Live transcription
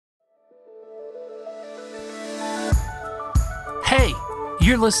Hey,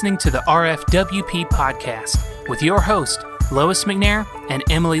 you're listening to the RFWP podcast with your host, Lois McNair and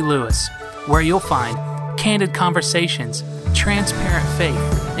Emily Lewis, where you'll find candid conversations, transparent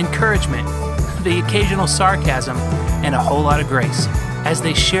faith, encouragement, the occasional sarcasm, and a whole lot of grace as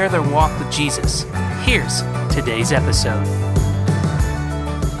they share their walk with Jesus. Here's today's episode.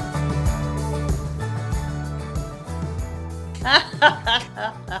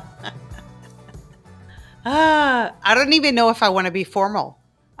 I don't even know if I want to be formal.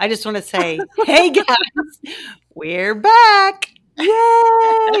 I just want to say, hey guys, we're back.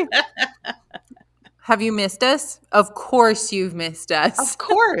 Yay! Have you missed us? Of course you've missed us. Of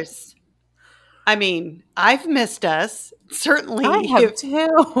course. I mean, I've missed us. Certainly, I have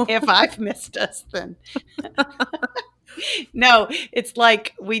too. If I've missed us, then. No, it's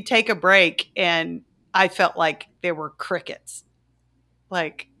like we take a break and I felt like there were crickets.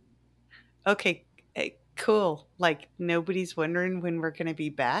 Like, okay, cool. Like nobody's wondering when we're going to be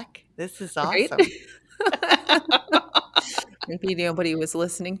back. This is awesome. Right? Maybe nobody was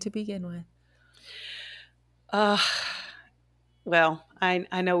listening to begin with. Well,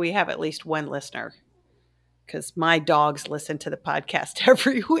 I know we have at least one listener because my dogs listen to the podcast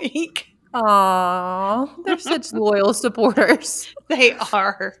every week. Aw, they're such loyal supporters. They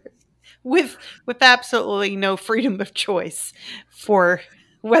are with absolutely no freedom of choice for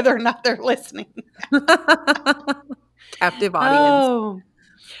whether or not they're listening. Captive audience. Oh.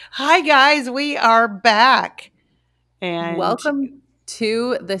 Hi guys, we are back. And welcome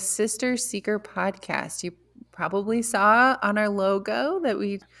to the Sister Seeker podcast. You probably saw on our logo that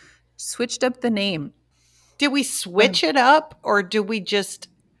we switched up the name. Did we switch it up or do we just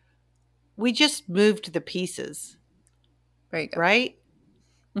moved the pieces? There you go. Right?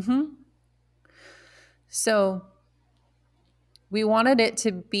 Mm-hmm. So we wanted it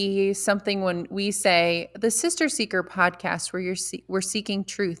to be something when we say the Sister Seeker podcast where we're seeking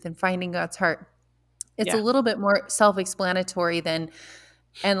truth and finding God's heart. It's a little bit more self-explanatory and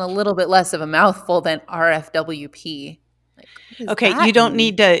a little bit less of a mouthful than RFWP. Okay, you don't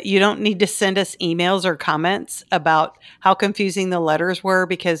need to send us emails or comments about how confusing the letters were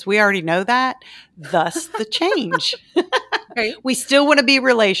because we already know that. Thus the change. Right. We still want to be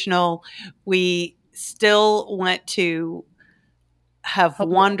relational. We still want to have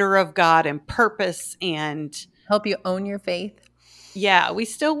wonder of God and purpose and help you own your faith. Yeah, we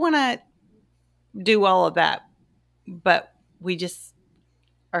still want to do all of that, but we just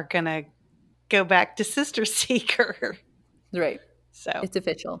are going to go back to Sister Seeker. Right. So it's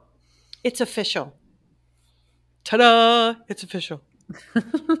official. It's official. Ta-da! It's official.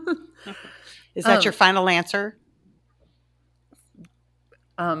 Is that your final answer?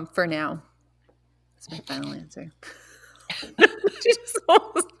 For now. That's my final answer.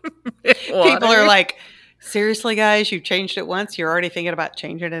 People are like, seriously, guys, you've changed it once. You're already thinking about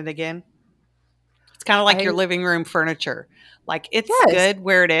changing it again. It's kind of like your living room furniture. Like it's good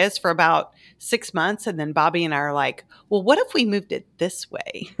where it is for about 6 months. And then Bobby and I are like, well, what if we moved it this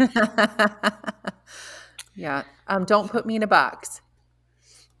way? Yeah. Don't put me in a box.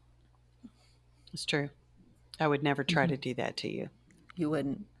 It's true. I would never try to do that to you. You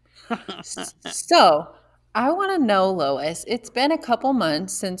wouldn't. So I want to know, Lois, it's been a couple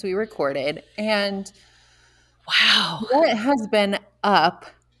months since we recorded, and wow, what has been up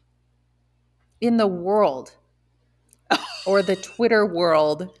in the world or the Twitter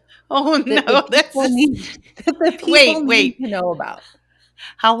world? Oh no, the people need to know about.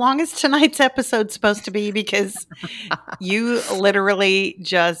 How long is tonight's episode supposed to be? Because you literally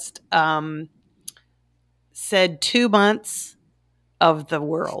just said 2 months of the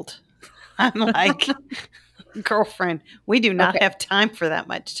world. I'm like, girlfriend, we do not have time for that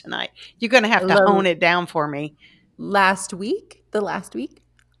much tonight. You're going to have to hone it down for me. The last week?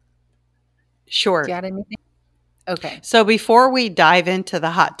 Sure. Do you got anything? Okay. So before we dive into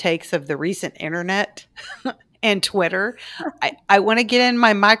the hot takes of the recent internet and Twitter, I want to get in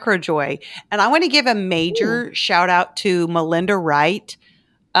my microjoy. And I want to give a major shout out to Melinda Wright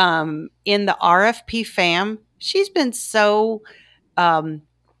in the RFP fam. She's been so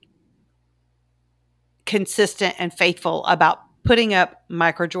consistent and faithful about putting up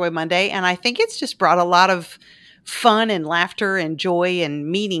Microjoy Monday. And I think it's just brought a lot of fun and laughter and joy and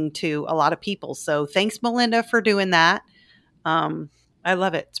meaning to a lot of people. So thanks, Melinda, for doing that. I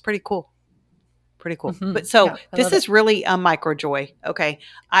love it. It's pretty cool. Pretty cool. Mm-hmm. But so this is really a Microjoy. Okay.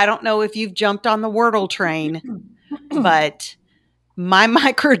 I don't know if you've jumped on the Wordle train, but my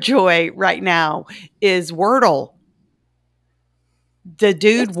Microjoy right now is Wordle. The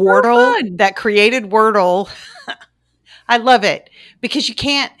dude Wordle that created Wordle. I love it because you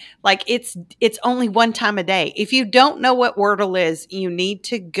can't, like, it's only one time a day. If you don't know what Wordle is, you need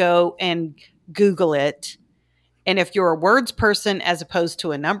to go and Google it. And if you're a words person as opposed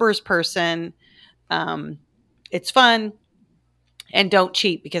to a numbers person, it's fun. And don't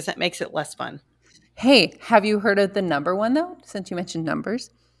cheat because that makes it less fun. Hey, have you heard of the number one, though, since you mentioned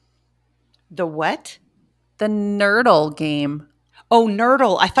numbers? The what? The Nerdle game. Oh,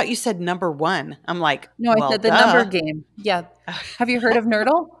 Nerdle. I thought you said number one. I'm like, no, I said the number game. Yeah. Have you heard of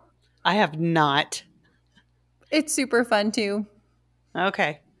Nerdle? I have not. It's super fun too.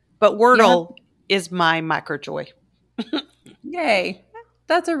 Okay. But Wordle is my microjoy. Yay.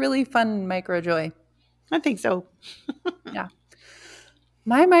 That's a really fun microjoy. I think so. Yeah.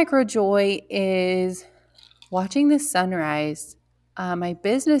 My microjoy is watching the sunrise. My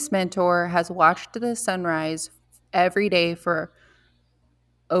business mentor has watched the sunrise every day for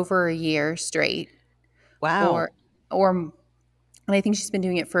over a year straight. Wow. And I think she's been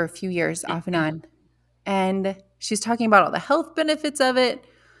doing it for a few years off and on. And she's talking about all the health benefits of it.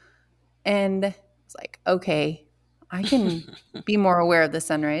 And it's like, okay, I can be more aware of the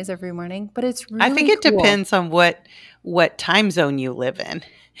sunrise every morning, but it's really I think it cool. depends on what time zone you live in.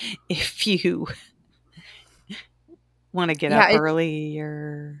 If you want to get up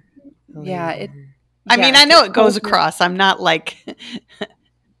earlier. Yeah. I mean, I know it goes across. I'm not like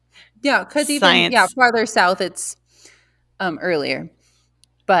yeah, because even farther south it's earlier.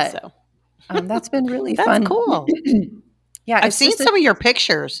 But that's been really fun. That's cool. Yeah, I've seen some of your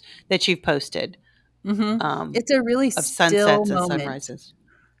pictures that you've posted. Mm-hmm. It's a really of still sunsets moment and sunrises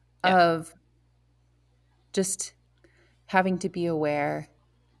of just having to be aware.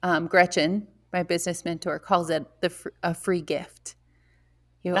 Gretchen, my business mentor, calls it a free gift.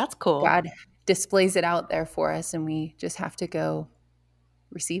 That's cool. God displays it out there for us, and we just have to go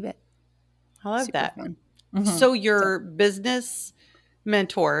receive it. I love that. Mm-hmm. So your business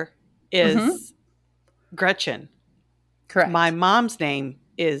mentor is Gretchen. Correct. My mom's name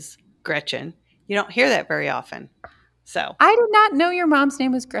is Gretchen. You don't hear that very often. So I did not know your mom's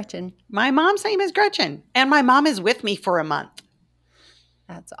name was Gretchen. My mom's name is Gretchen, and my mom is with me for a month.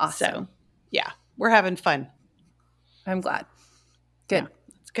 That's awesome. So, yeah, we're having fun. I'm glad. Good. Yeah,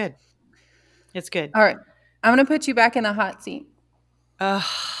 it's good. It's good. All right. I'm going to put you back in the hot seat.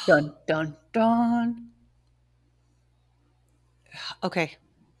 Dun, dun, dun. Okay.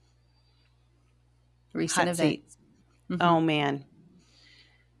 Recent events. Mm-hmm. Oh, man.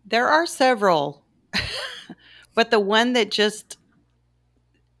 There are several. But the one that just,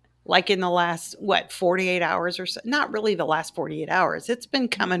 like in the last, 48 hours or so, not really the last 48 hours. It's been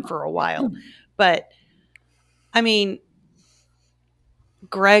coming for a while. But, I mean,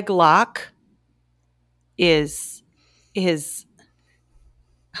 Greg Locke is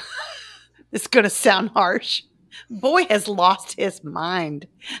it's going to sound harsh. Boy has lost his mind.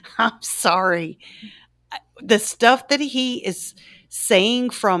 I'm sorry. The stuff that he is saying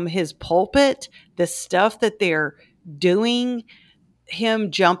from his pulpit, the stuff that they're doing,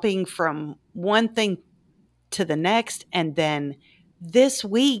 him jumping from one thing to the next. And then this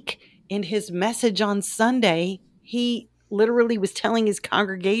week in his message on Sunday, he literally was telling his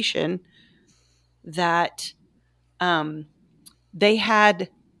congregation that they had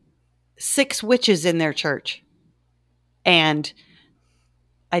 6 witches in their church. And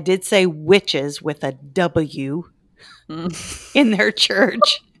I did say witches with a W in their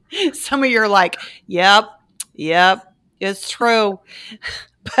church. Some of you are like, yep, it's true.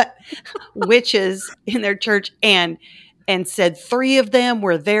 But witches in their church and said 3 of them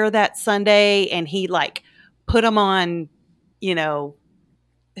were there that Sunday, and he like put them on,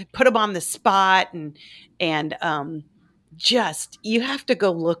 put them on the spot and just, you have to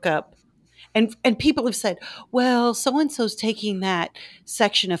go look up. And people have said, well, so-and-so's taking that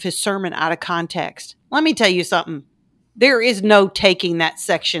section of his sermon out of context. Let me tell you something. There is no taking that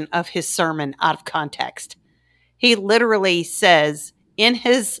section of his sermon out of context. He literally says in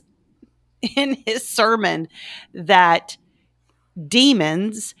his sermon that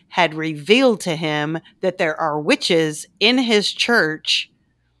demons had revealed to him that there are witches in his church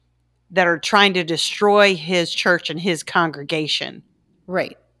that are trying to destroy his church and his congregation.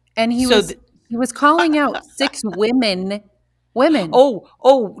 Right. And he was calling out 6 women.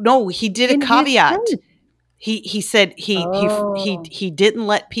 Oh no, he did a caveat. He said he didn't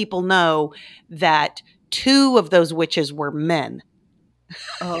let people know that 2 of those witches were men.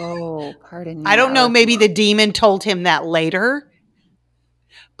 Oh, pardon me. I don't know, maybe the demon told him that later.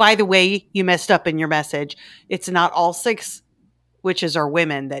 By the way, you messed up in your message. It's not all 6 witches are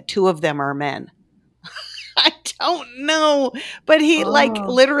women, that 2 of them are men. don't know, but he like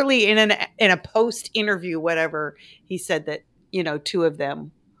Oh. literally in a post interview, whatever, he said that, you know, two of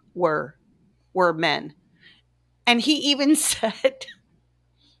them were men. And he even said,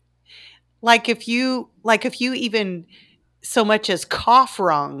 if you even so much as cough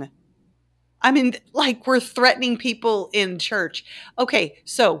wrong, I mean, like we're threatening people in church. Okay,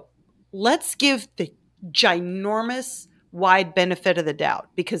 so let's give the ginormous wide benefit of the doubt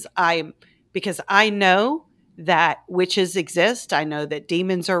because I know that witches exist. I know that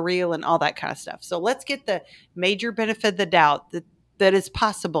demons are real and all that kind of stuff. So let's get the major benefit of the doubt that is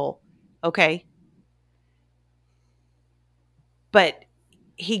possible. Okay. But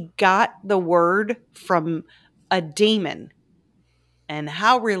he got the word from a demon. And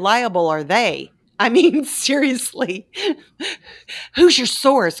how reliable are they? I mean, seriously. Who's your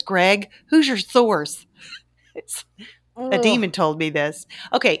source, Greg? Who's your source? A demon told me this.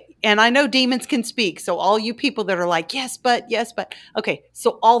 Okay, and I know demons can speak. So all you people that are like, yes, but. Okay,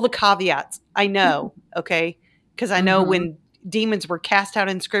 so all the caveats, I know, okay? Because I know when demons were cast out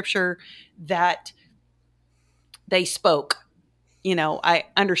in scripture that they spoke. You know, I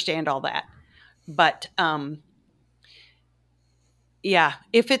understand all that. But yeah,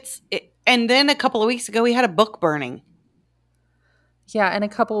 and then a couple of weeks ago, we had a book burning. Yeah, and a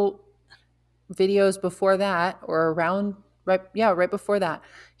couple videos before that, or around right before that,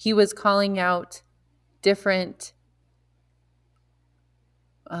 he was calling out different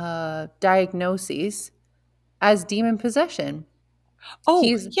diagnoses as demon possession. Oh,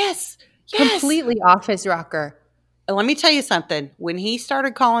 He's yes. completely off his rocker. Let me tell you something. When he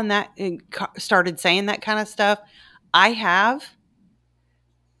started calling that and started saying that kind of stuff, I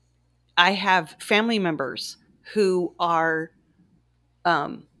have family members who are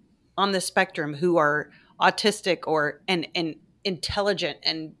on the spectrum, who are autistic or and intelligent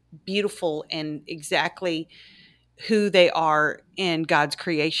and beautiful and exactly who they are in God's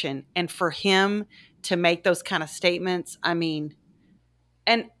creation. And for him to make those kind of statements, I mean,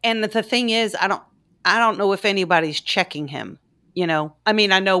 and the thing is, I don't know if anybody's checking him. You know, I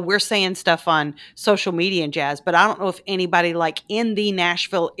mean, I know we're saying stuff on social media and jazz, but I don't know if anybody like in the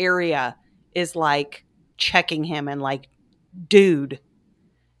Nashville area is like checking him and like, dude,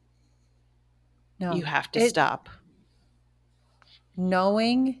 No, you have to stop.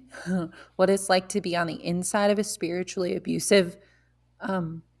 Knowing what it's like to be on the inside of a spiritually abusive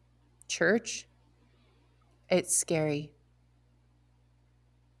church, it's scary.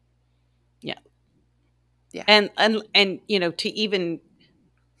 Yeah. And you know, to even,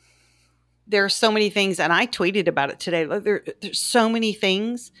 there are so many things, and I tweeted about it today. There's so many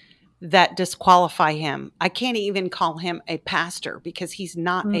things that disqualify him. I can't even call him a pastor because he's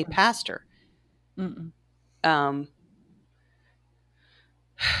not a pastor.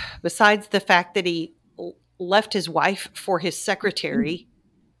 Besides the fact that he left his wife for his secretary,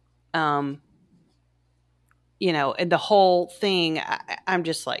 you know, and the whole thing, I'm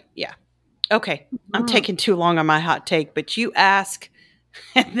just like, yeah. Okay, I'm taking too long on my hot take, but you ask,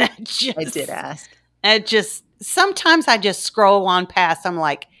 and that just... I did ask. It just, sometimes I just scroll on past. I'm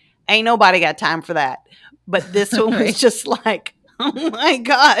like, ain't nobody got time for that. But this one was just like, oh my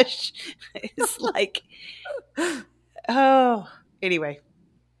gosh. It's like, oh, anyway.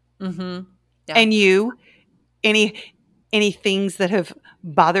 Yeah. And you, any things that have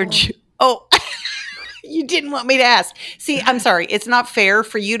bothered you? Oh, you didn't want me to ask. See, I'm sorry. It's not fair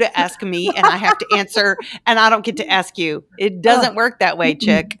for you to ask me and I have to answer and I don't get to ask you. It doesn't work that way,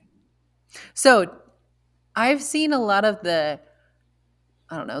 chick. So I've seen a lot of the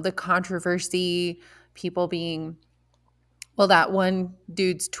controversy, people being, well, that one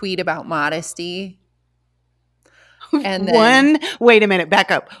dude's tweet about modesty. And then, wait a minute, back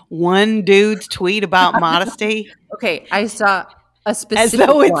up. One dude's tweet about modesty. Okay, I saw a specific as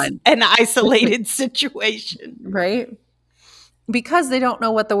though it's one. An isolated situation. Right? Because they don't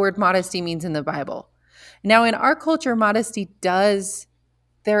know what the word modesty means in the Bible. Now, in our culture, modesty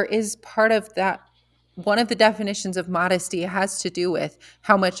there is part of that. One of the definitions of modesty has to do with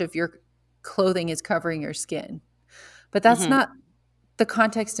how much of your clothing is covering your skin. But that's not the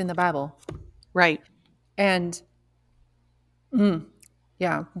context in the Bible. Right. And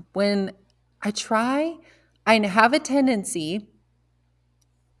yeah, when I have a tendency,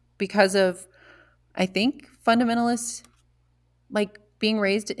 because of, I think, fundamentalists, like being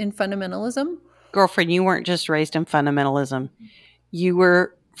raised in fundamentalism. Girlfriend, you weren't just raised in fundamentalism. You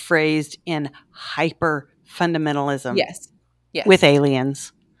were raised in hyper fundamentalism. Yes. With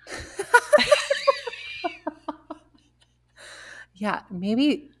aliens. Yeah,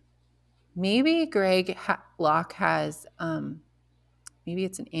 maybe Greg Locke has, maybe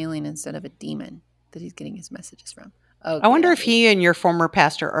it's an alien instead of a demon. that he's getting his messages from. Okay, I wonder if he and your former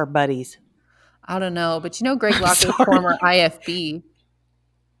pastor are buddies. I don't know, but Greg Locke is former IFB.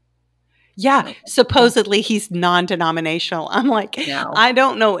 Yeah, supposedly he's non-denominational. I'm like, No. I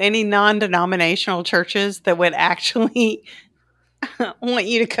don't know any non-denominational churches that would actually want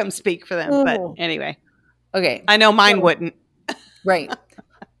you to come speak for them. But anyway. Okay. I know mine wouldn't. Right.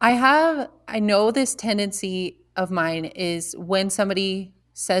 I know this tendency of mine is when somebody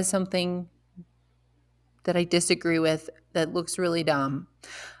says something that I disagree with that looks really dumb,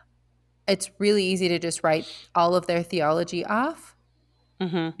 it's really easy to just write all of their theology off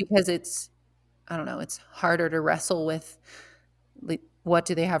because it's harder to wrestle with what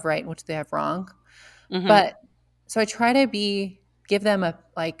do they have right and what do they have wrong. But so I try to give them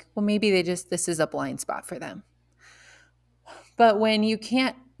maybe this is a blind spot for them. But when you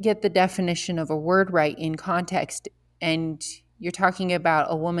can't get the definition of a word right in context and you're talking about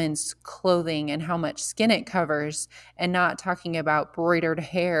a woman's clothing and how much skin it covers and not talking about broidered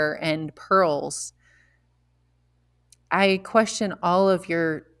hair and pearls, I question all of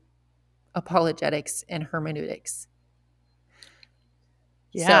your apologetics and hermeneutics.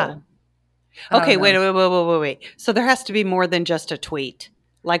 Yeah. So, okay, wait. So there has to be more than just a tweet.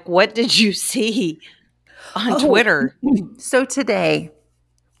 Like, what did you see on Twitter? So today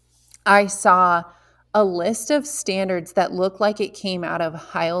I saw a list of standards that looked like it came out of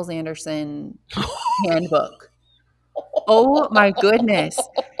Hyles Anderson handbook. Oh my goodness.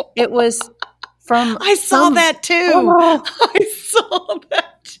 It was from I saw that too. I saw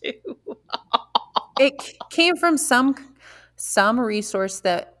that too. It came from some resource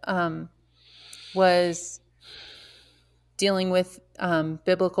that was dealing with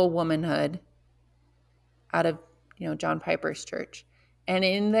biblical womanhood out of John Piper's church. And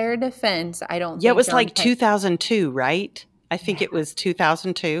in their defense, I don't think it was John 2002, right? I think it was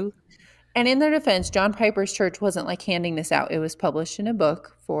 2002. And in their defense, John Piper's church wasn't handing this out. It was published in a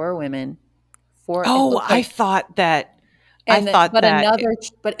book for women. I thought that.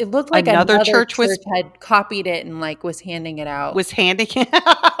 But it looked like another church had copied it and was handing it out. Was handing it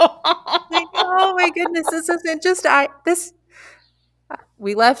out. Oh my goodness, this isn't just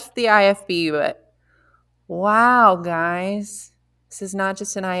we left the IFB, but wow, guys, this is not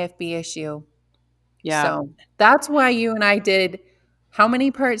just an IFB issue. Yeah. So that's why you and I did how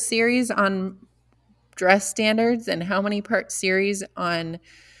many part series on dress standards and how many part series on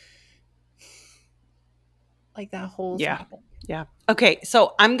that whole topic. Yeah. Okay,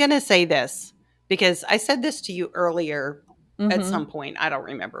 so I'm going to say this because I said this to you earlier at some point. I don't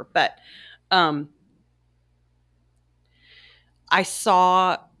remember, but I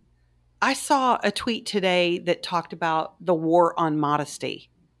saw a tweet today that talked about the war on modesty.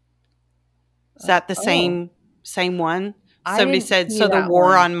 Is that the same one? Somebody said, so the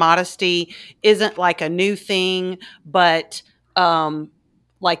war on modesty isn't a new thing, but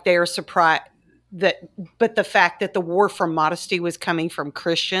they're surprised but the fact that the war for modesty was coming from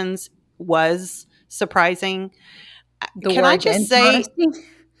Christians was surprising. Can I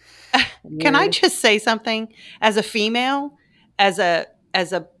just say something as a female, as a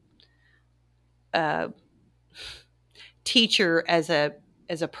teacher, as a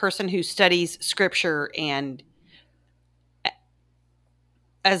person who studies scripture, and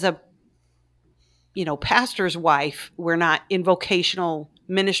as a pastor's wife. We're not in vocational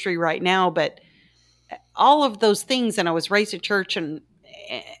ministry right now, but all of those things, and I was raised at church and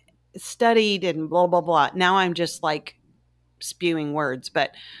studied and blah blah blah. Now I'm just spewing words,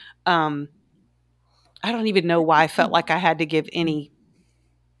 but I don't even know why I felt like I had to give any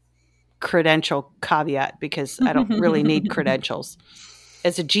credential caveat, because I don't really need credentials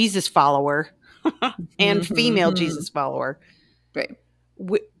as a Jesus follower and female Jesus follower. Right.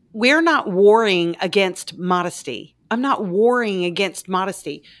 We're not warring against modesty. I'm not warring against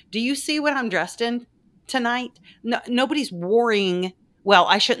modesty. Do you see what I'm dressed in tonight? No, nobody's warring. Well,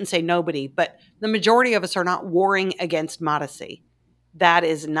 I shouldn't say nobody, but the majority of us are not warring against modesty. That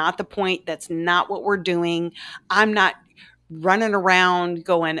is not the point. That's not what we're doing. I'm not running around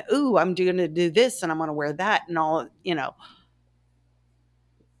going, ooh, I'm going to do this and I'm going to wear that and all,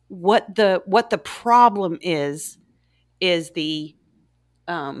 What the problem is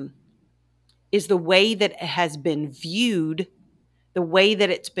the way that it has been viewed, the way that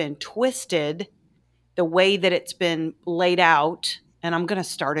it's been twisted, the way that it's been laid out. And I'm going to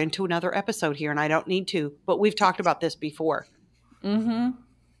start into another episode here, and I don't need to, but we've talked about this before. We're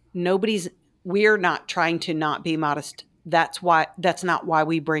not trying to not be modest. That's not why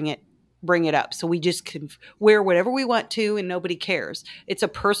we bring it up. So we just can wear whatever we want to and nobody cares. It's a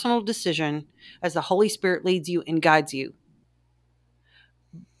personal decision as the Holy Spirit leads you and guides you.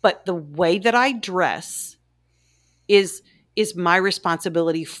 but the way that I dress is my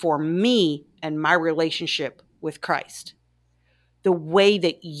responsibility for me and my relationship with Christ. The way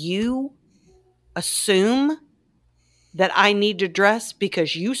that you assume that I need to dress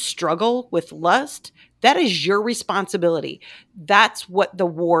because you struggle with lust, that is your responsibility. That's what the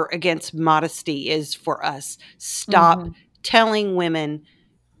war against modesty is for us. Stop telling women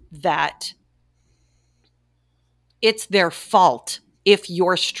that it's their fault if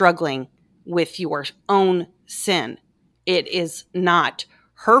you're struggling with your own sin. It is not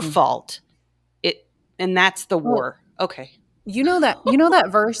her fault. And that's the war. Okay. You know that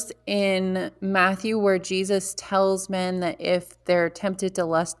verse in Matthew where Jesus tells men that if they're tempted to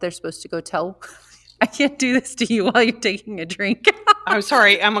lust, they're supposed to go tell. I can't do this to you while you're taking a drink. I'm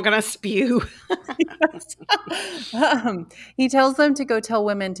sorry. I'm going to spew. He tells them to go tell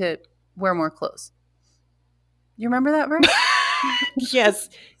women to wear more clothes. You remember that verse? Yes.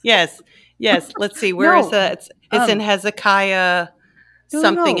 Let's see. Where is that? It's in Hezekiah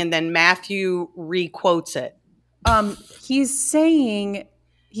something, and then Matthew re-quotes it. He's saying,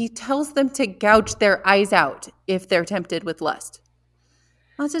 he tells them to gouge their eyes out if they're tempted with lust.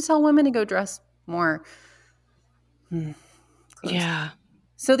 Not to tell women to go dress more. Yeah.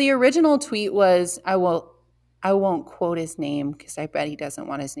 So the original tweet was, I won't quote his name because I bet he doesn't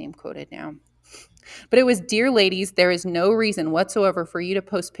want his name quoted now. But it was, "Dear ladies, there is no reason whatsoever for you to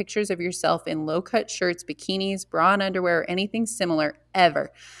post pictures of yourself in low-cut shirts, bikinis, bra and underwear, or anything similar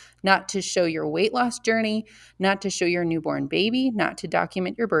ever. Not to show your weight loss journey, not to show your newborn baby, not to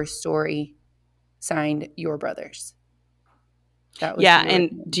document your birth story. Signed, your brothers." That was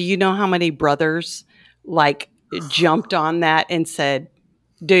and do you know how many brothers jumped on that and said,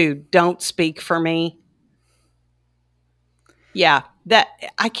 "Dude, don't speak for me"? Yeah, that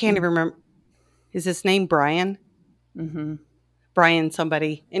I can't even remember. Is his name Brian? Brian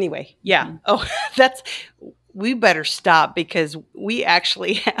somebody. Anyway, yeah. Oh, we better stop because we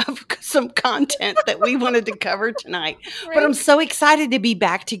actually have some content that we wanted to cover tonight. Right. But I'm so excited to be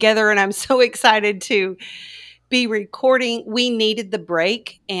back together, and I'm so excited to be recording. We needed the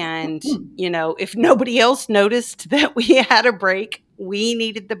break, and if nobody else noticed that we had a break, we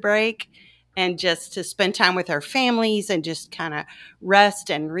needed the break, and just to spend time with our families and just kind of rest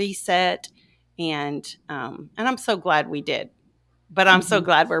and reset. And I'm so glad we did. But I'm so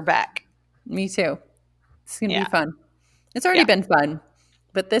glad we're back. Me too. It's going to be fun. It's already been fun.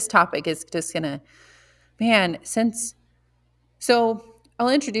 But this topic is just going to, so I'll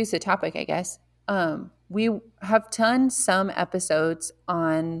introduce the topic, I guess. We have done some episodes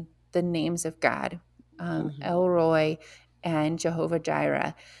on the names of God, El Roi and Jehovah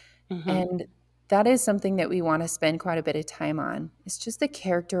Jireh. And that is something that we want to spend quite a bit of time on. It's just the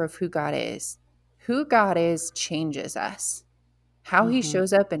character of who God is. Who God is changes us. How he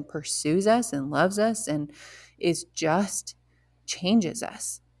shows up and pursues us and loves us and is just changes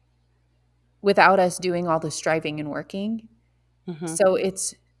us without us doing all the striving and working. So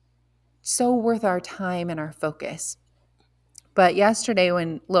it's so worth our time and our focus. But yesterday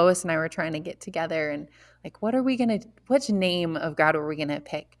when Lois and I were trying to get together and which name of God were we going to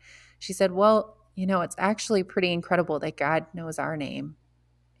pick? She said, well, it's actually pretty incredible that God knows our name.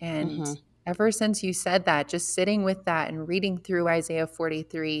 And ever since you said that, just sitting with that and reading through Isaiah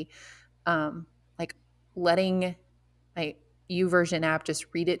 43, letting my YouVersion app just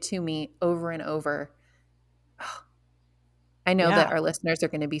read it to me over and over. I know that our listeners are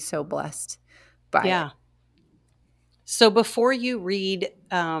going to be so blessed by it. So before you read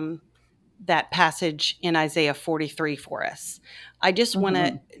that passage in Isaiah 43 for us, I just want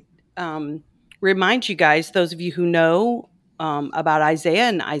to remind you guys, those of you who know about Isaiah,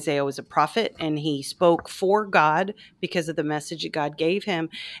 and Isaiah was a prophet, and he spoke for God because of the message that God gave him.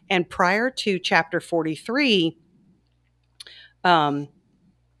 And prior to chapter 43,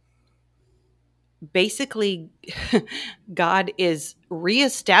 basically, God is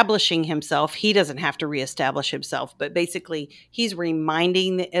reestablishing himself. He doesn't have to reestablish himself, but basically, he's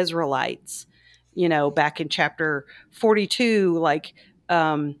reminding the Israelites, back in chapter 42,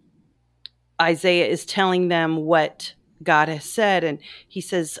 Isaiah is telling them what God has said. And he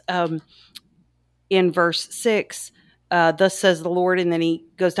says in verse 6, thus says the Lord. And then he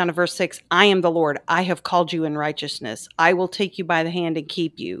goes down to verse 6, I am the Lord. I have called you in righteousness. I will take you by the hand and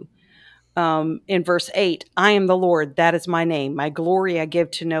keep you. In verse 8, I am the Lord. That is my name. My glory I give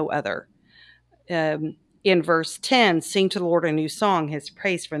to no other. In verse 10, sing to the Lord a new song, his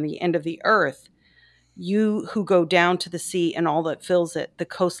praise from the end of the earth. You who go down to the sea and all that fills it, the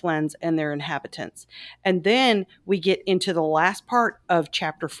coastlands and their inhabitants. And then we get into the last part of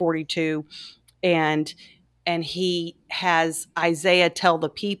chapter 42, and and he has Isaiah tell the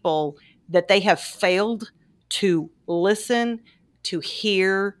people that they have failed to listen, to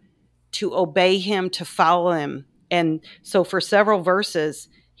hear, to obey him, to follow him. And so for several verses,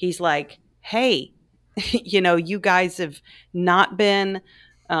 he's like, hey, you guys have not been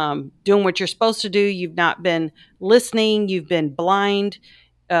doing what you're supposed to do. You've not been listening. You've been blind.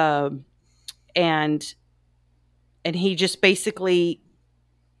 Um, and he just basically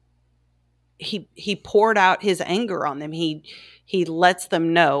he poured out his anger on them. He lets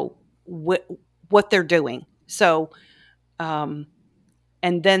them know what they're doing. So, and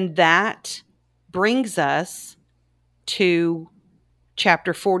then that brings us to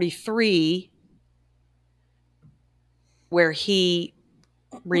chapter 43, where he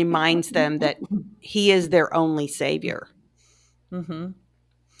reminds them that he is their only savior. Mm-hmm.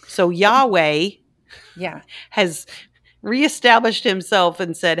 So Yahweh Yeah. has reestablished himself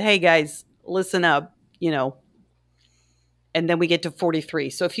and said, hey guys, listen up, and then we get to 43.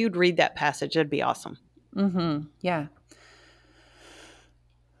 So if you'd read that passage, that'd be awesome. Mm-hmm. Yeah.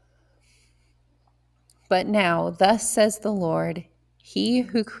 But now, thus says the Lord, he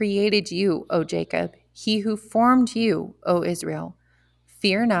who created you, O Jacob, he who formed you, O Israel,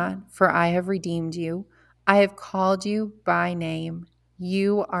 fear not, for I have redeemed you. I have called you by name.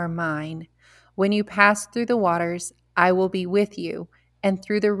 You are mine. When you pass through the waters, I will be with you, and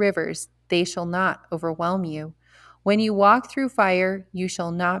through the rivers, they shall not overwhelm you. When you walk through fire, you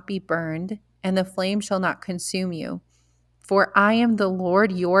shall not be burned, and the flame shall not consume you. For I am the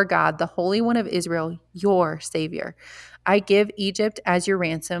Lord your God, the Holy One of Israel, your Savior. I give Egypt as your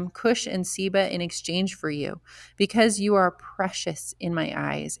ransom, Cush and Seba in exchange for you, because you are precious in my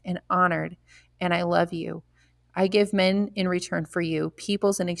eyes and honored, and I love you. I give men in return for you,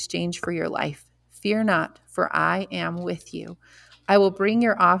 peoples in exchange for your life. Fear not, for I am with you. I will bring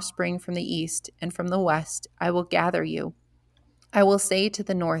your offspring from the east, and from the west I will gather you. I will say to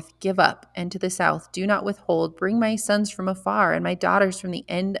the north, give up, and to the south, do not withhold. Bring my sons from afar and my daughters from the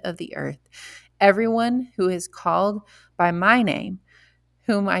end of the earth. Everyone who is called by my name,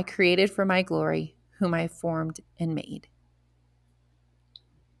 whom I created for my glory, whom I formed and made.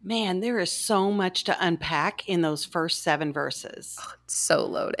 Man, there is so much to unpack in those first 7 verses. Oh, it's so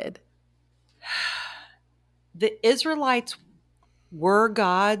loaded. The Israelites were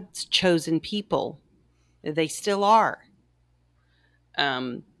God's chosen people. They still are.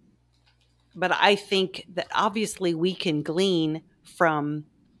 But I think that obviously we can glean from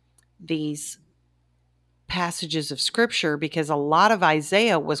these passages of scripture, because a lot of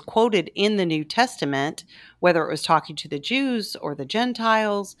Isaiah was quoted in the New Testament, whether it was talking to the Jews or the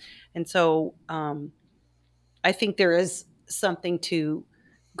Gentiles. And so I think there is something to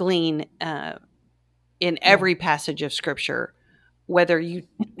glean in every passage of scripture, whether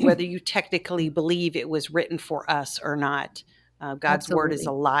you technically believe it was written for us or not. God's Absolutely. word is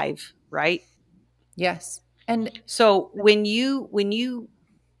alive, right? Yes. And so when you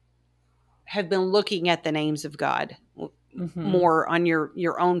have been looking at the names of God more on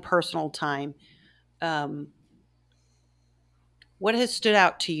your own personal time, what has stood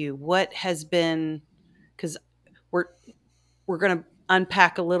out to you? What has been, because we're going to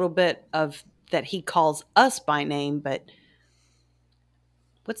unpack a little bit of that he calls us by name, but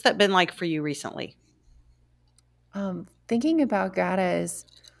what's that been like for you recently? Thinking about God as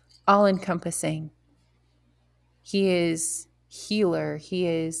all-encompassing. He is healer. He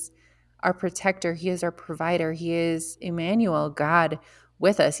is our protector. He is our provider. He is Emmanuel, God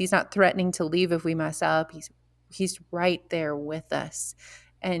with us. He's not threatening to leave if we mess up. He's right there with us.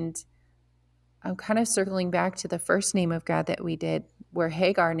 And I'm kind of circling back to the first name of God that we did, where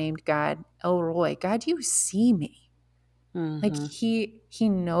Hagar named God El Roi. God, you see me. Mm-hmm. Like he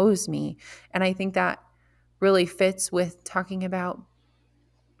knows me. And I think that really fits with talking about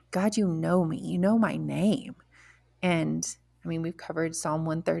God, you know me. You know my name. And I mean, we've covered Psalm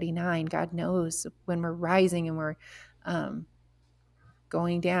 139. God knows when we're rising and we're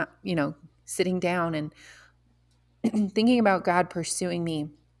going down, sitting down, and thinking about God pursuing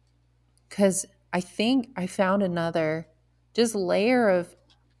me. Because I think I found another just layer of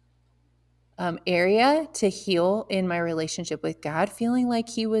area to heal in my relationship with God, feeling like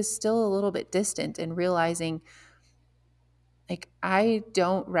he was still a little bit distant, and realizing like I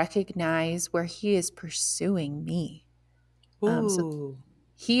don't recognize where he is pursuing me. So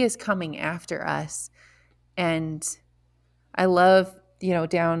he is coming after us. And I love,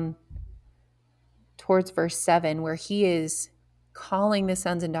 down towards verse 7, where he is calling the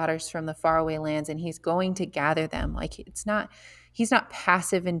sons and daughters from the faraway lands, and he's going to gather them. Like he's not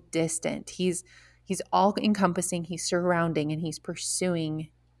passive and distant. He's all encompassing, he's surrounding, and he's pursuing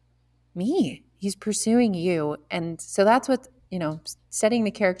me. He's pursuing you. And so that's what, studying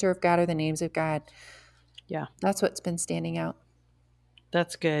the character of God or the names of God. Yeah. That's what's been standing out.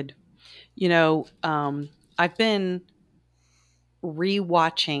 That's good. I've been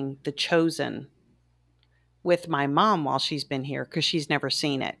rewatching The Chosen with my mom while she's been here because she's never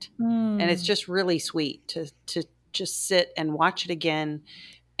seen it. And it's just really sweet to just sit and watch it again.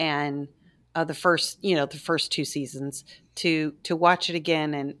 And the first 2 seasons to watch it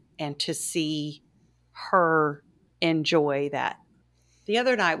again and to see her enjoy that. The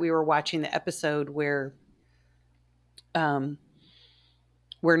other night we were watching the episode where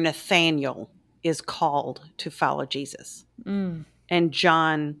Nathaniel is called to follow Jesus. And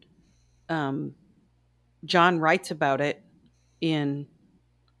John writes about it in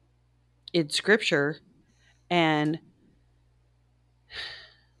scripture, and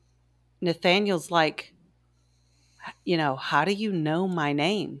Nathaniel's like, how do you know my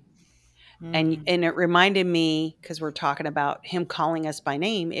name? And it reminded me, because we're talking about him calling us by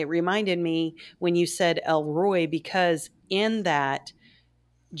name, it reminded me when you said El Roi, because in that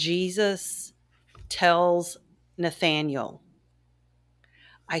Jesus tells Nathaniel,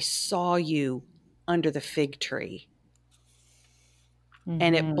 I saw you under the fig tree.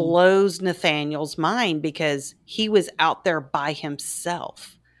 And it blows Nathaniel's mind because he was out there by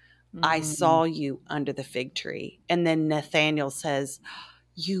himself. I saw you under the fig tree. And then Nathaniel says,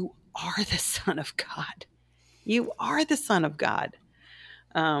 you are the Son of God. You are the Son of God.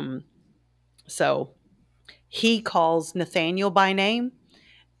 So he calls Nathaniel by name,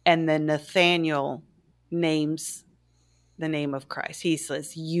 and then Nathaniel names the name of Christ. He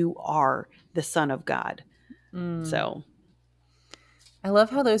says, you are the Son of God. So I love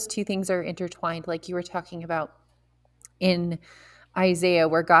how those two things are intertwined, like you were talking about in Isaiah,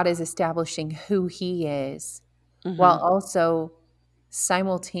 where God is establishing who he is, while also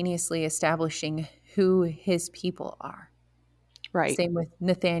simultaneously establishing who his people are. Right. Same with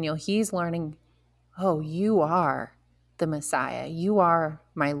Nathaniel. He's learning, oh, you are the Messiah. You are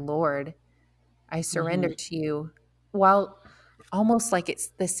my Lord. I surrender to you. While almost like it's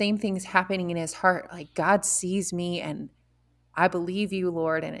the same things happening in his heart. Like God sees me and I believe you,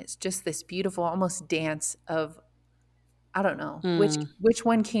 Lord. And it's just this beautiful almost dance of, I don't know, which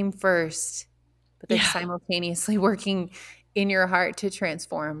one came first, but they're simultaneously working in your heart to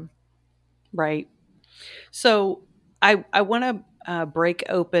transform. Right. So I want to break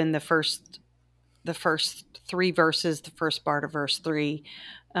open the first 3 verses, the first part of verse 3,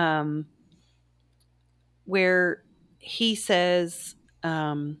 where he says,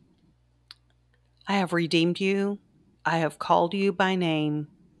 I have redeemed you. I have called you by name.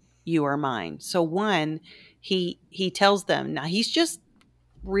 You are mine. So one, he tells them, now he's just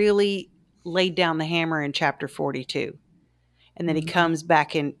really laid down the hammer in chapter 42. And then he comes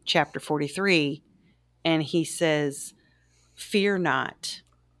back in chapter 43 and he says, fear not,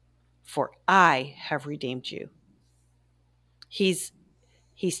 for I have redeemed you. He's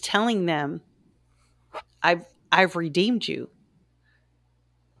telling them, I've redeemed you.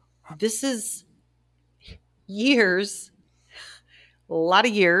 This is years, a lot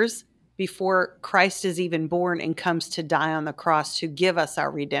of years before Christ is even born and comes to die on the cross to give us our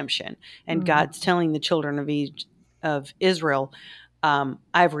redemption. And God's telling the children of Israel,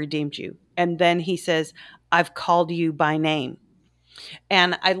 I've redeemed you. And then he says, I've called you by name.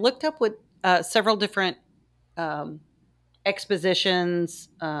 And I looked up with several different expositions,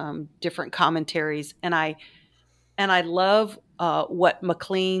 different commentaries, and I love what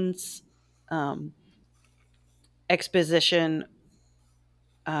McLean's exposition,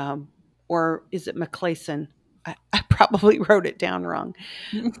 or is it McClayson? I probably wrote it down wrong.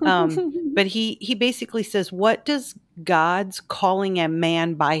 But he basically says, what does God's calling a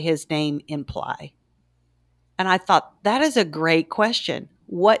man by his name imply? And I thought, that is a great question.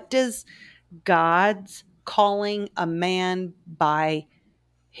 What does God's calling a man by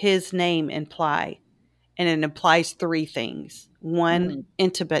his name imply? And it implies 3 things. 1,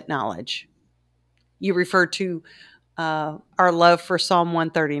 intimate knowledge. You refer to our love for Psalm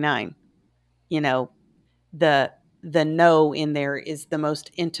 139. The know in there is the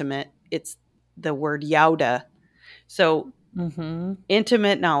most intimate. It's the word yauda. So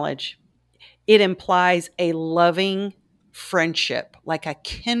intimate knowledge. It implies a loving friendship, like a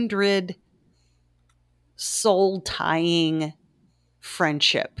kindred, soul-tying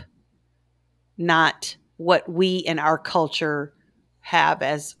friendship. Not what we in our culture have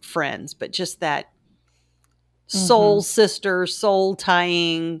as friends, but just that soul sister, soul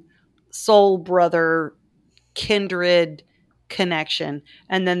tying, soul brother, kindred connection.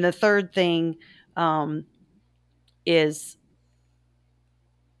 And then the third thing is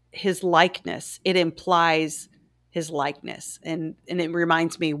his likeness. It implies his likeness. And it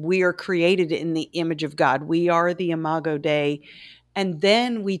reminds me, we are created in the image of God. We are the Imago Dei. And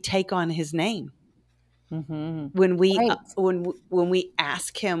then we take on his name. Mm-hmm. When we Right. when we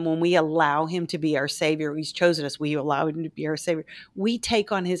ask him, when we allow him to be our Savior, he's chosen us, we allow him to be our Savior, we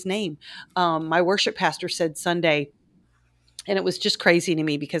take on his name. My worship pastor said Sunday, and it was just crazy to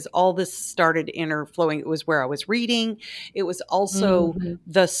me because all this started interflowing. It was where I was reading. It was also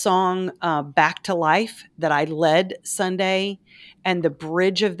the song Back to Life that I led Sunday. And the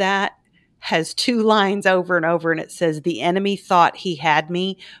bridge of that has 2 lines over and over. And it says, the enemy thought he had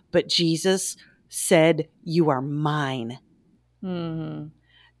me, but Jesus said, you are mine. Mm-hmm.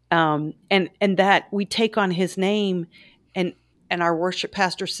 And that we take on his name. And our worship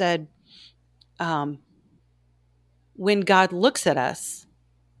pastor said, when God looks at us,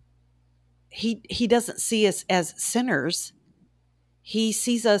 he doesn't see us as sinners. He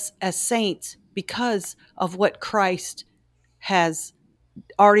sees us as saints because of what Christ has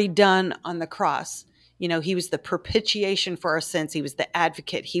already done on the cross. You know, he was the propitiation for our sins. He was the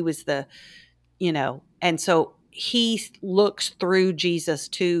advocate. He was the, and so he looks through Jesus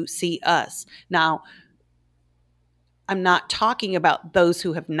to see us. Now, I'm not talking about those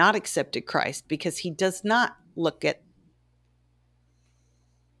who have not accepted Christ, because he does not look at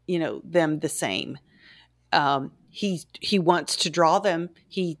them the same. He wants to draw them.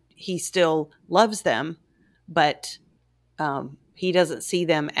 He still loves them, but he doesn't see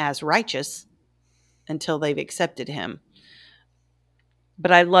them as righteous until they've accepted him.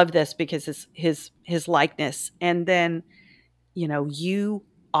 But I love this because it's his likeness. And then, you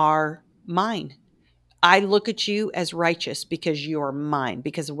are mine. I look at you as righteous because you're mine,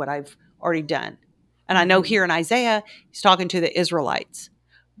 because of what I've already done. And I know here in Isaiah, he's talking to the Israelites,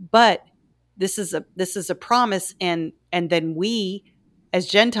 but this is a promise. And then we, as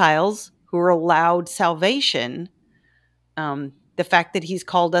Gentiles who are allowed salvation, the fact that he's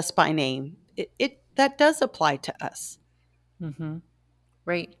called us by name, that does apply to us. Mm-hmm.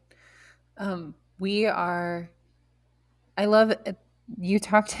 Right. I love you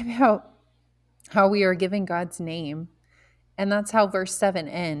talked about how we are given God's name. And that's how verse 7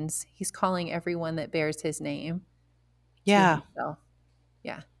 ends. He's calling everyone that bears his name Yeah. to himself.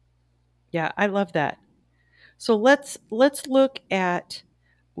 Yeah. Yeah, I love that. So let's look at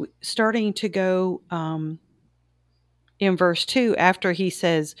starting to go in verse 2 after he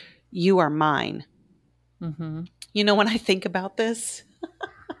says, you are mine. Mm-hmm. When I think about this,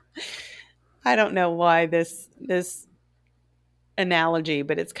 I don't know why this analogy,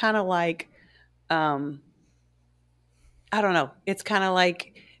 but it's kind of like, I don't know. It's kind of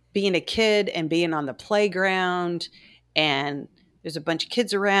like being a kid and being on the playground, and there's a bunch of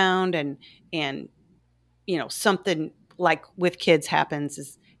kids around, and something like with kids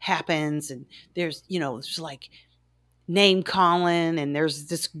happens, and there's like name calling, and there's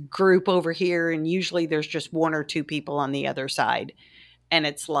this group over here, and usually there's just 1 or 2 people on the other side, and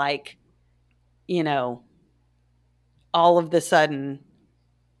it's like, all of the sudden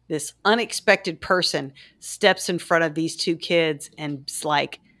this unexpected person steps in front of these 2 kids, and it's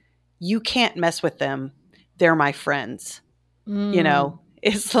like, you can't mess with them. They're my friends.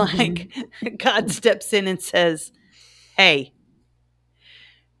 It's like God steps in and says, hey,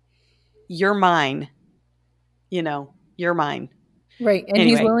 you're mine. You're mine. Right. And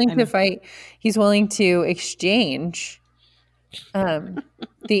Anyway, he's willing to fight. He's willing to exchange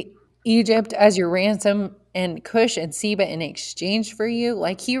the Egypt as your ransom and Cush and Seba in exchange for you.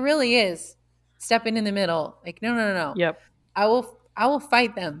 Like, he really is stepping in the middle. Like, no. Yep. I will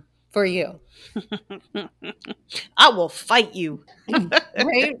fight them for you. I will fight you.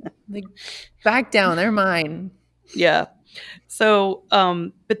 Right? Like, back down. They're mine. Yeah. So,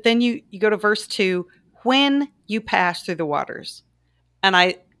 but then you go to verse 2, when you pass through the waters. And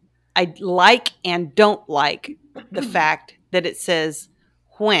I like and don't like the fact that it says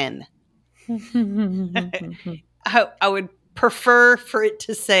when. I would prefer for it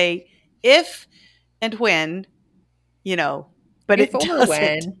to say if and when, but if it doesn't.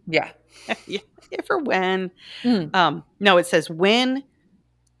 when. Yeah. Yeah, if or when. No, it says when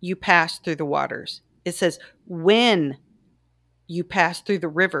you pass through the waters. It says when you pass through the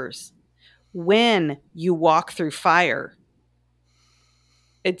rivers, when you walk through fire.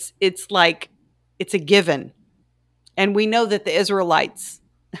 It's like it's a given. And we know that the Israelites,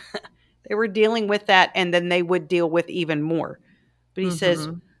 they were dealing with that, and then they would deal with even more. But he says,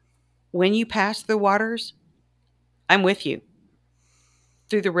 when you pass through waters, I'm with you.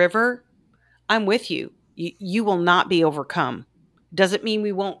 Through the river, I'm with you. You will not be overcome. Doesn't mean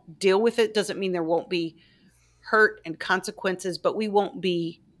we won't deal with it. Doesn't mean there won't be hurt and consequences, but we won't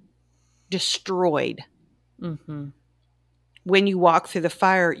be destroyed. Mm-hmm. When you walk through the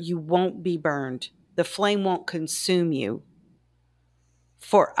fire, you won't be burned. The flame won't consume you.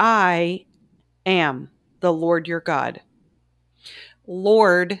 For I am the Lord your God.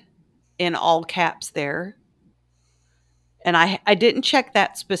 Lord in all caps there. And I didn't check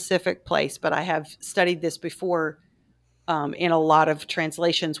that specific place, but I have studied this before in a lot of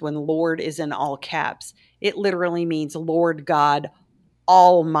translations when Lord is in all caps. It literally means Lord God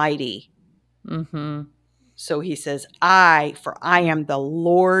Almighty. Mm-hmm. So he says, for I am the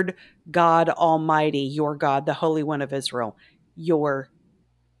Lord God Almighty, your God, the Holy One of Israel, your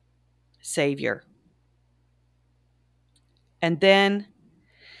Savior. And then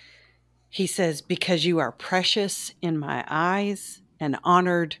he says, because you are precious in my eyes and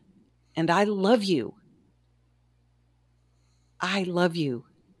honored, and I love you. I love you.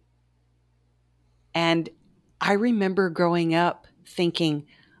 And I remember growing up thinking,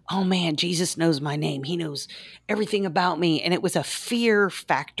 oh man, Jesus knows my name. He knows everything about me. And it was a fear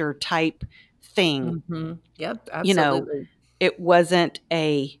factor type thing. Mm-hmm. Yep, You know, absolutely. it wasn't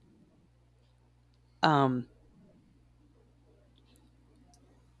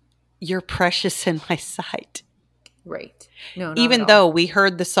you're precious in my sight. Right. No, not Even at all. though we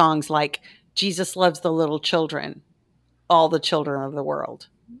heard the songs like Jesus loves the little children, all the children of the world.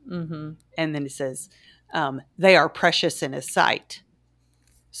 Mm-hmm. And then it says, they are precious in his sight.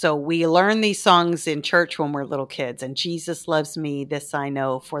 So we learn these songs in church when we're little kids. And Jesus loves me, this I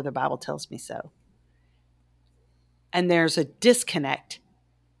know, for the Bible tells me so. And there's a disconnect.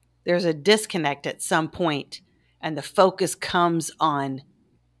 There's a disconnect at some point, and the focus comes on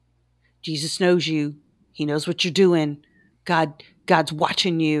Jesus knows you. He knows what you're doing. God's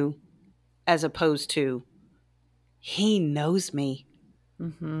watching you, as opposed to he knows me.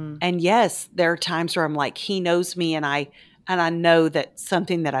 Mm-hmm. And yes, there are times where I'm like, he knows me, and I know that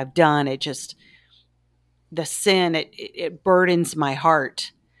something that I've done, the sin, it burdens my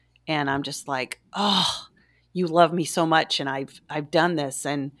heart. And I'm just like, oh, you love me so much, and I've done this.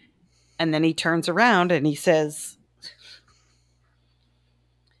 And then he turns around and he says,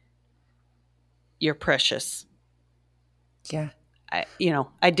 you're precious. Yeah.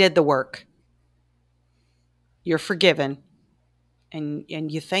 I did the work. You're forgiven. And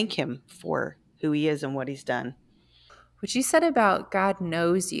you thank him for who he is and what he's done. What you said about God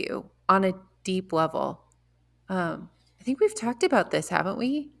knows you on a deep level. I think we've talked about this, haven't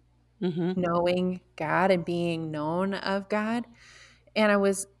we? Mm-hmm. Knowing God and being known of God. And I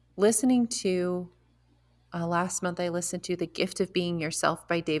was listening to, last month I listened to The Gift of Being Yourself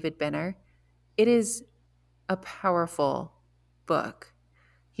by David Benner. It is a powerful book.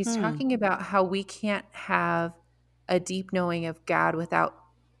 He's talking about how we can't have a deep knowing of God without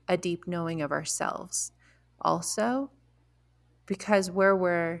a deep knowing of ourselves. Also, because where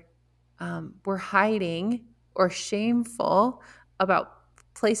we're hiding or shameful about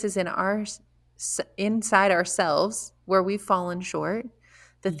places inside ourselves where we've fallen short,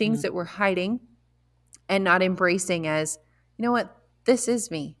 the things that we're hiding and not embracing as, you know what, this is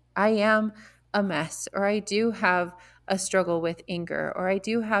me. I am a mess, or I do have a struggle with anger, or I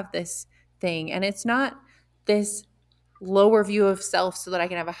do have this thing. And it's not this lower view of self so that I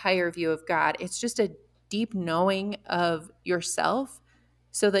can have a higher view of God. It's just a deep knowing of yourself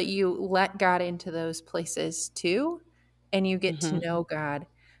so that you let God into those places too. And you get to know God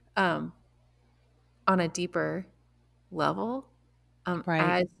on a deeper level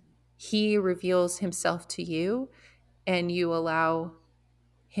Right. as he reveals himself to you, and you allow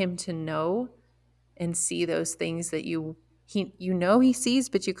him to know and see those things that he sees,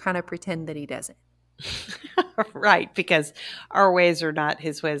 but you kind of pretend that he doesn't. Right, because our ways are not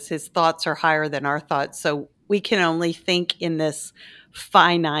his ways. His thoughts are higher than our thoughts. So we can only think in this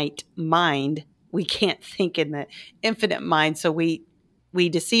finite mind. We can't think in the infinite mind. So we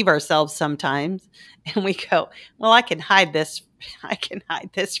deceive ourselves sometimes, and we go, well, I can hide this. I can hide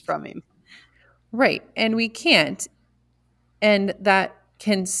this from him. Right. And we can't. And that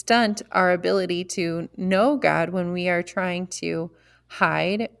can stunt our ability to know God when we are trying to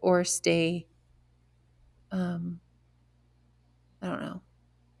hide or stay, I don't know,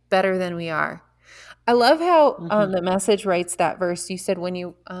 better than we are. I love how the Message writes that verse. You said when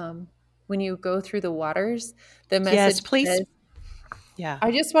you go through the waters, the Message Yes, please. says, Yeah.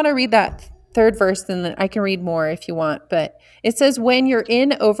 I just want to read that third verse, and then I can read more if you want. But it says, when you're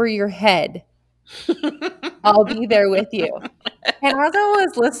in over your head, I'll be there with you. And as I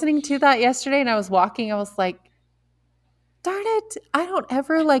was listening to that yesterday and I was walking, I was like, darn it, I don't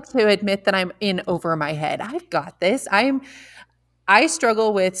ever like to admit that I'm in over my head. I've got this. I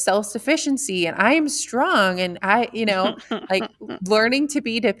struggle with self-sufficiency and I am strong and I, like learning to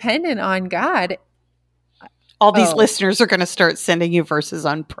be dependent on God. All these listeners are going to start sending you verses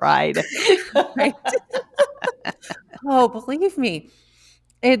on pride. Right? Oh, believe me.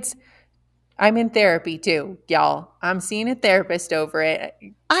 I'm in therapy too, y'all. I'm seeing a therapist over it.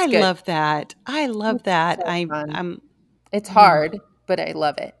 I love that. I love that. So it's hard, but I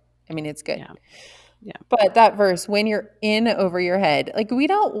love it. I mean, it's good. Yeah. Yeah. But that verse, when you're in over your head, like we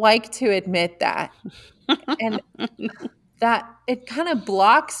don't like to admit that. And that it kind of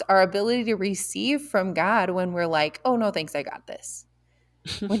blocks our ability to receive from God when we're like, oh no, thanks, I got this.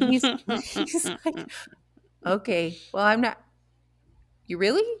 When he's like, okay, well, I'm not. You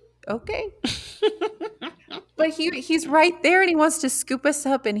really? Okay. But he's right there and he wants to scoop us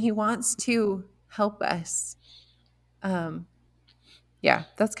up and he wants to help us. Yeah,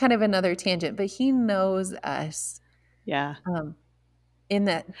 that's kind of another tangent, but he knows us. Yeah. In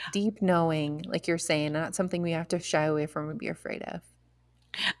that deep knowing, like you're saying, not something we have to shy away from or be afraid of.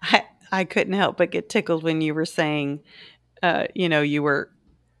 I couldn't help but get tickled when you were saying, you were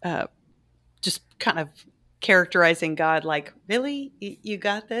just kind of characterizing God like, really? You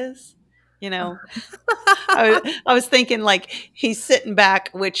got this? I was thinking like he's sitting back,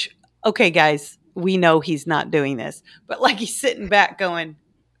 which, okay, guys, we know he's not doing this, but like he's sitting back going,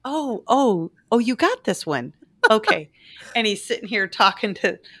 oh, you got this one. Okay. And he's sitting here talking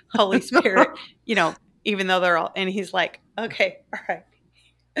to Holy Spirit, even though they're all, and he's like, okay, all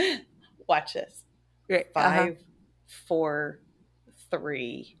right, watch this. Right. 5, 4,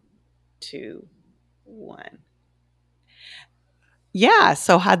 3, 2, 1. Yeah.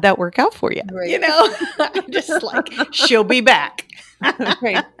 So how'd that work out for you? Right. I'm just like, she'll be back.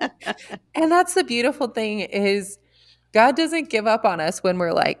 Right. And that's the beautiful thing is God doesn't give up on us when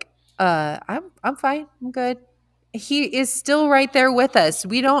we're like, I'm fine. I'm good. He is still right there with us.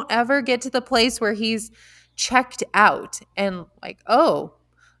 We don't ever get to the place where he's checked out and like, oh,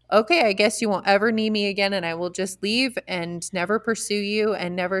 okay, I guess you won't ever need me again and I will just leave and never pursue you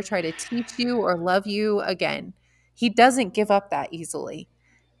and never try to teach you or love you again. He doesn't give up that easily.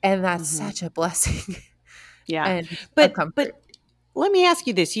 And that's such a blessing. Yeah. And but let me ask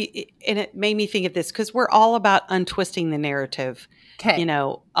you this, and it made me think of this because we're all about untwisting the narrative,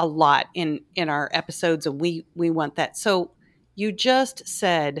 a lot in our episodes, and we want that. So you just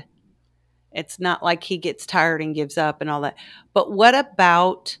said it's not like he gets tired and gives up and all that. But what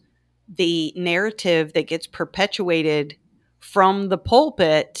about the narrative that gets perpetuated from the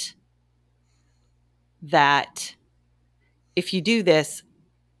pulpit that if you do this,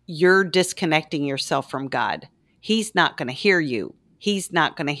 you're disconnecting yourself from God? He's not going to hear you. He's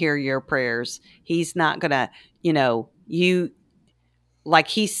not going to hear your prayers. He's not going to, like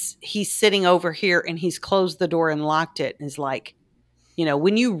he's sitting over here and he's closed the door and locked it and is like,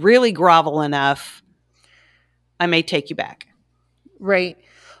 when you really grovel enough, I may take you back. Right.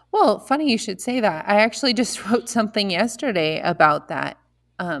 Well, funny you should say that. I actually just wrote something yesterday about that,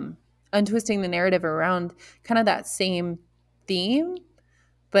 untwisting the narrative around kind of that same theme,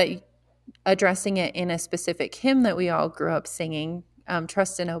 but addressing it in a specific hymn that we all grew up singing,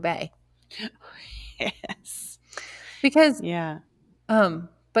 Trust and Obey. Yes. Because, yeah.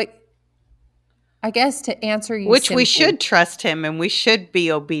 But I guess to answer you, which we should trust him and we should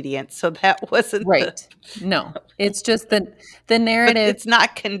be obedient. So that wasn't right. No, it's just the narrative. But it's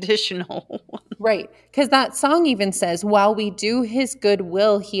not conditional. Right. Because that song even says, while we do his good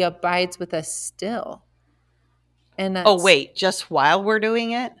will, he abides with us still. And that's, oh, wait, just while we're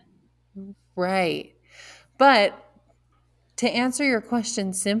doing it? Right. But to answer your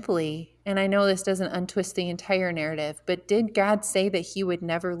question simply, and I know this doesn't untwist the entire narrative, but did God say that he would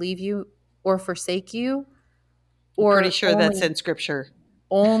never leave you or forsake you? Or I'm pretty sure that's in scripture.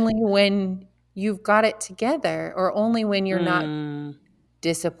 Only when you've got it together, or only when you're not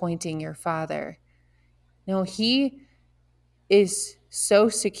disappointing your Father. No, he is so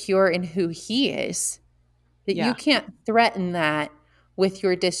secure in who he is that you can't threaten that with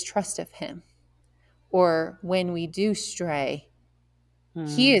your distrust of him. Or when we do stray,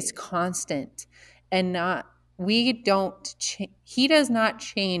 he is constant and he does not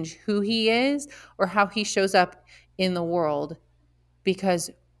change who he is or how he shows up in the world because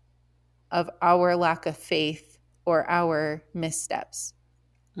of our lack of faith or our missteps.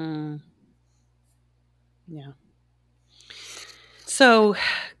 Yeah. So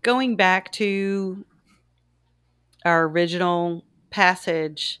going back to our original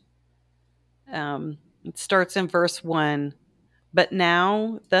passage, it starts in verse 1. But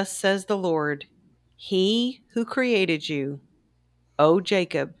now, thus says the Lord, he who created you, O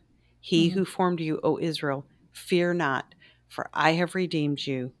Jacob, he who formed you, O Israel, fear not, for I have redeemed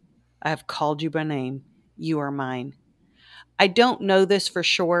you. I have called you by name. You are mine. I don't know this for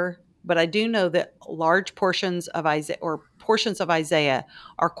sure, but I do know that large portions of Isaiah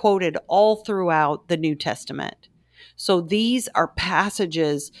are quoted all throughout the New Testament. So these are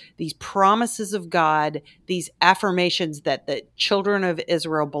passages, these promises of God, these affirmations that the children of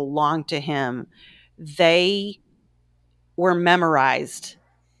Israel belong to him. They were memorized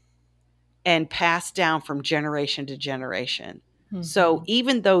and passed down from generation to generation. Mm-hmm. So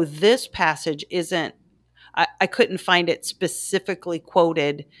even though this passage isn't, I couldn't find it specifically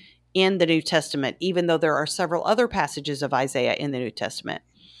quoted in the New Testament, even though there are several other passages of Isaiah in the New Testament.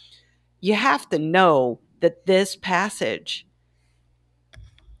 You have to know that this passage,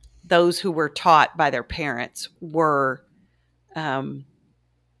 those who were taught by their parents were, had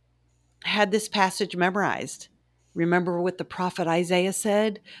this passage memorized. Remember what the prophet Isaiah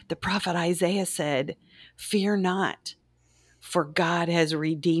said? The prophet Isaiah said, "Fear not, for God has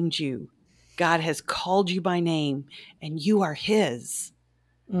redeemed you. God has called you by name, and you are his."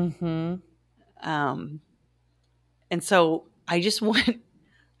 Mm-hmm. And so I just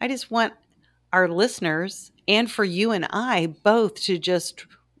want our listeners, and for you and I both, to just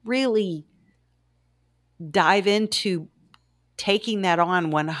really dive into taking that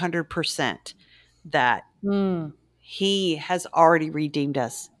on 100%, that he has already redeemed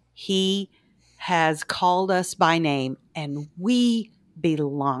us. He has called us by name, and we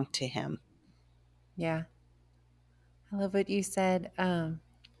belong to him. Yeah. I love what you said.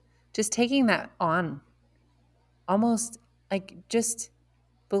 Just taking that on, almost like just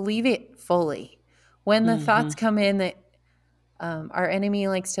believe it fully. When the thoughts come in that our enemy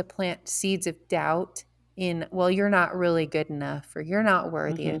likes to plant seeds of doubt in, well, you're not really good enough, or you're not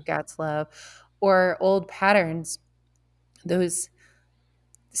worthy of God's love, or old patterns, those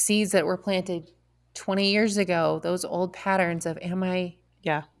seeds that were planted 20 years ago, those old patterns of, am I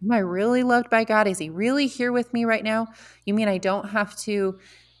really loved by God? Is he really here with me right now? You mean I don't have to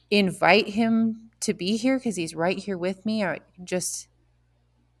invite him to be here because he's right here with me, or just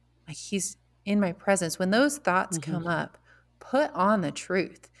like he's in my presence? When those thoughts come up, put on the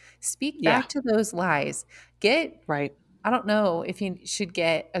truth. Speak back to those lies. Get right. I don't know if you should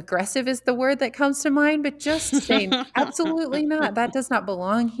get aggressive is the word that comes to mind, but just say absolutely not. That does not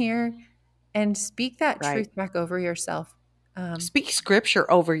belong here. And speak that truth back over yourself. Speak scripture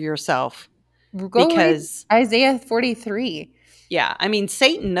over yourself. Because Isaiah 43. Yeah. I mean,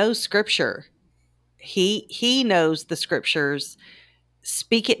 Satan knows scripture. He knows the scriptures.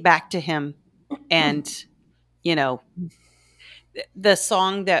 Speak it back to him. And, you know, the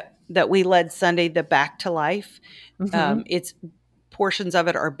song that we led Sunday, the Back to Life, it's portions of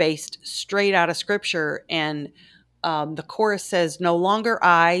it are based straight out of scripture. And the chorus says, "No longer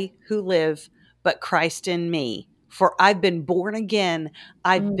I who live, but Christ in me. For I've been born again.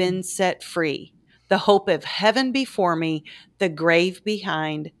 I've been set free. The hope of heaven before me, the grave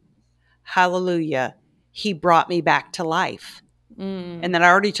behind. Hallelujah. He brought me back to life." And then I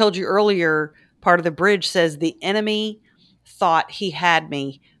already told you earlier, part of the bridge says, "The enemy thought he had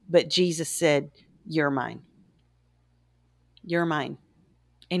me, but Jesus said, you're mine. You're mine."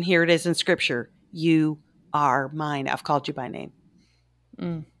 And here it is in scripture. You are mine. I've called you by name.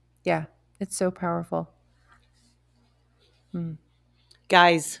 Yeah, it's so powerful.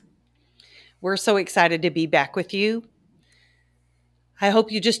 Guys, we're so excited to be back with you. I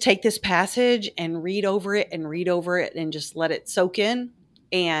hope you just take this passage and read over it and just let it soak in.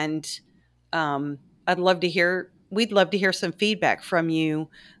 And we'd love to hear some feedback from you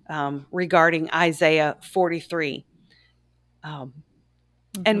regarding Isaiah 43.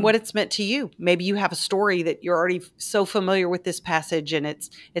 And what it's meant to you. Maybe you have a story that you're already so familiar with this passage and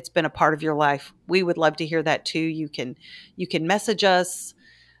it's been a part of your life. We would love to hear that too. You can message us.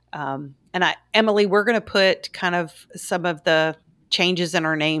 And Emily, we're going to put kind of some of the changes in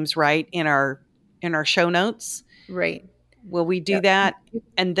our names, right, in our show notes. Right. Will we do that?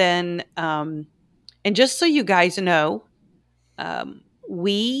 And then, and just so you guys know,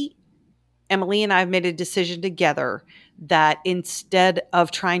 Emily and I have made a decision together that instead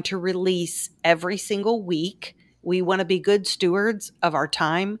of trying to release every single week, we want to be good stewards of our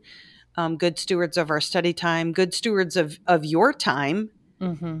time, good stewards of our study time, good stewards of your time,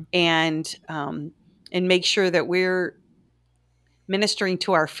 and make sure that we're ministering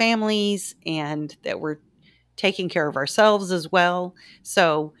to our families and that we're taking care of ourselves as well.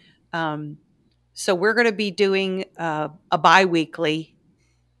 So we're going to be doing a bi-weekly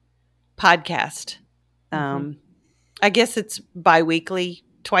podcast. I guess it's bi-weekly,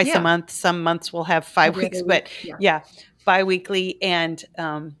 twice a month. Some months we'll have 5 weeks, but bi-weekly. And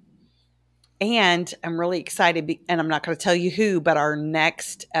And I'm really excited, and I'm not going to tell you who, but our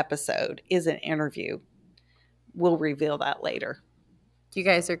next episode is an interview. We'll reveal that later. You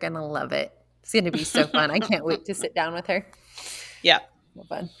guys are going to love it. It's going to be so fun. I can't wait to sit down with her. Yeah.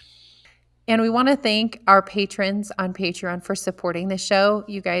 Fun. And we want to thank our patrons on Patreon for supporting the show.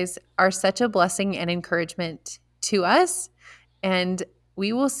 You guys are such a blessing and encouragement to us. And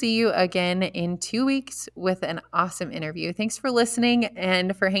we will see you again in 2 weeks with an awesome interview. Thanks for listening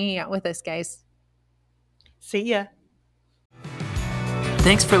and for hanging out with us, guys. See ya.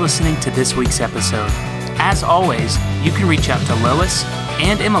 Thanks for listening to this week's episode. As always, you can reach out to Lois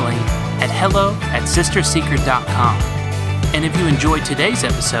and Emily at hello@sisterseeker.com. And if you enjoyed today's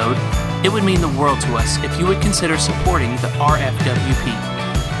episode, it would mean the world to us if you would consider supporting the RFWP.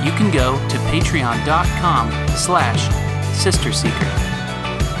 You can go to patreon.com/sisterseeker.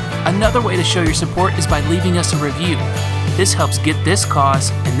 Another way to show your support is by leaving us a review. This helps get this cause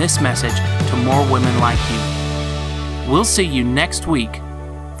and this message to more women like you. We'll see you next week.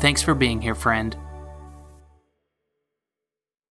 Thanks for being here, friend.